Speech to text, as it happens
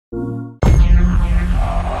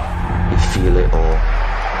feel it all.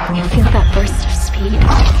 You feel that burst of speed?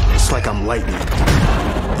 It's like I'm lightning.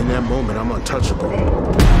 In that moment, I'm untouchable.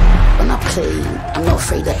 When I play, I'm not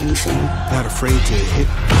afraid of anything. Not afraid to hit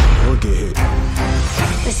or get hit.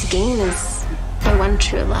 This game is my one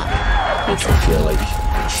true love. Makes me feel like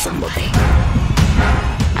somebody.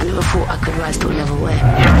 I never thought I could rise to a level where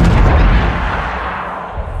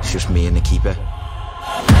It's just me and the keeper.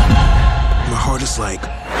 My heart is like...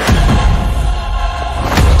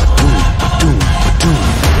 Doom.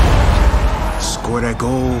 Score that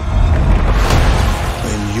goal,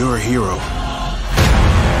 and you're a hero.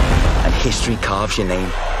 And history carves your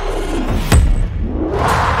name.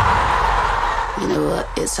 You know what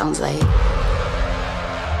it sounds like?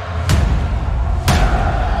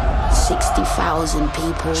 60,000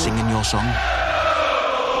 people Singing your song.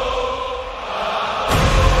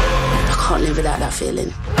 I can't live without that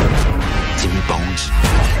feeling. It's in my bones.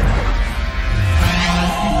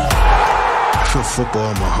 I feel football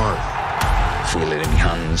in my heart. Feel it in my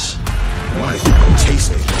hands. Why?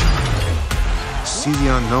 Taste it. See the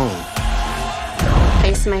unknown.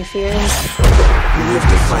 Face my fears. You live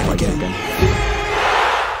to fight again.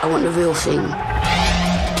 I want the real thing.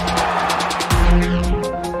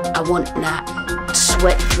 I want that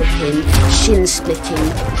sweat dripping, shin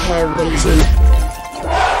splitting, hair raising.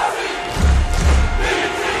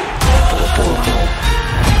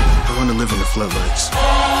 I want to live in the floodlights.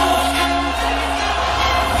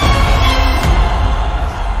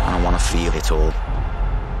 And I want to feel it all.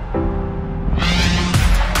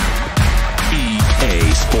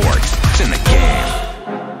 EA Sports. It's in the game.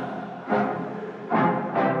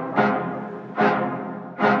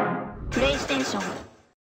 PlayStation.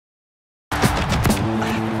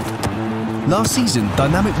 Last season,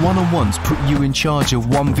 dynamic one-on-ones put you in charge of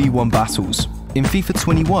 1v1 battles. In FIFA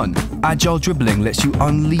 21, agile dribbling lets you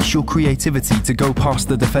unleash your creativity to go past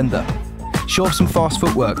the defender. Show off some fast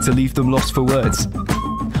footwork to leave them lost for words.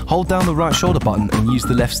 Hold down the right shoulder button and use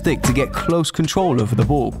the left stick to get close control over the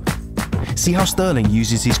ball. See how Sterling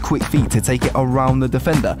uses his quick feet to take it around the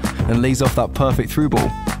defender and lays off that perfect through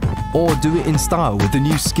ball. Or do it in style with the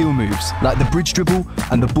new skill moves like the bridge dribble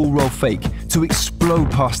and the ball roll fake to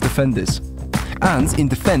explode past defenders. And in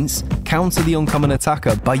defense, counter the oncoming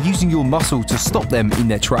attacker by using your muscle to stop them in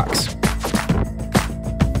their tracks.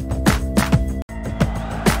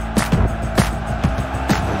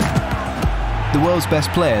 The world's best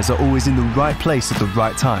players are always in the right place at the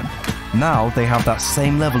right time. Now they have that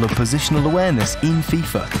same level of positional awareness in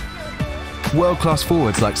FIFA. World-class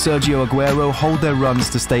forwards like Sergio Aguero hold their runs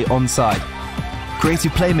to stay onside.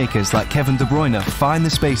 Creative playmakers like Kevin De Bruyne find the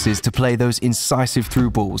spaces to play those incisive through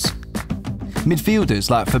balls. Midfielders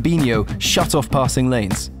like Fabinho shut off passing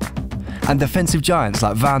lanes. And defensive giants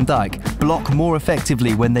like Van Dijk block more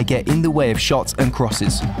effectively when they get in the way of shots and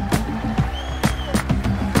crosses.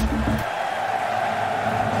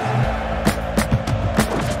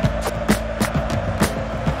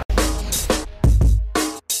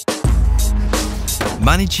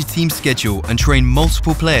 Manage your team's schedule and train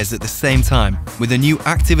multiple players at the same time with a new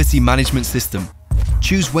activity management system.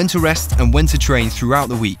 Choose when to rest and when to train throughout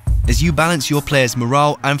the week as you balance your players'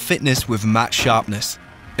 morale and fitness with match sharpness.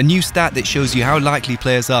 A new stat that shows you how likely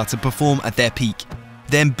players are to perform at their peak.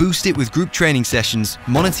 Then boost it with group training sessions,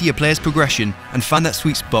 monitor your players' progression, and find that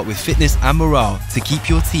sweet spot with fitness and morale to keep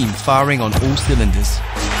your team firing on all cylinders.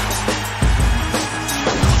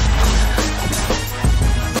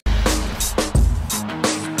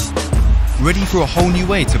 Ready for a whole new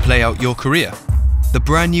way to play out your career? The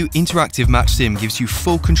brand new interactive match sim gives you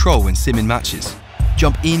full control when simming matches.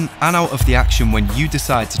 Jump in and out of the action when you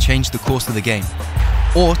decide to change the course of the game.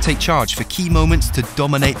 Or take charge for key moments to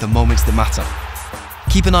dominate the moments that matter.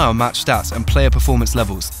 Keep an eye on match stats and player performance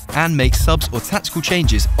levels, and make subs or tactical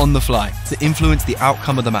changes on the fly to influence the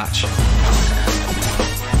outcome of the match.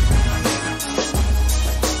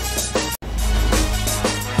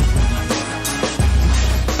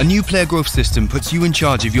 A new player growth system puts you in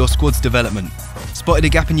charge of your squad's development. Spotted a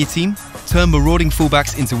gap in your team? Turn marauding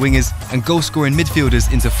fullbacks into wingers and goal-scoring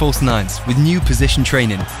midfielders into false nines with new position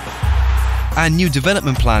training. And new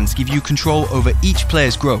development plans give you control over each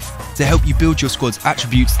player's growth to help you build your squad's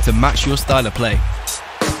attributes to match your style of play.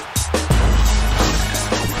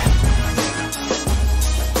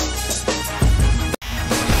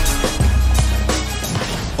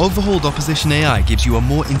 Overhauled Opposition AI gives you a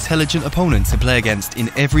more intelligent opponent to play against in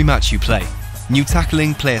every match you play. New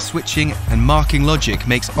tackling, player switching, and marking logic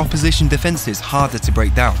makes opposition defences harder to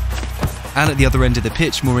break down. And at the other end of the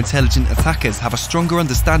pitch, more intelligent attackers have a stronger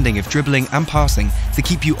understanding of dribbling and passing to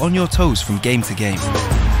keep you on your toes from game to game.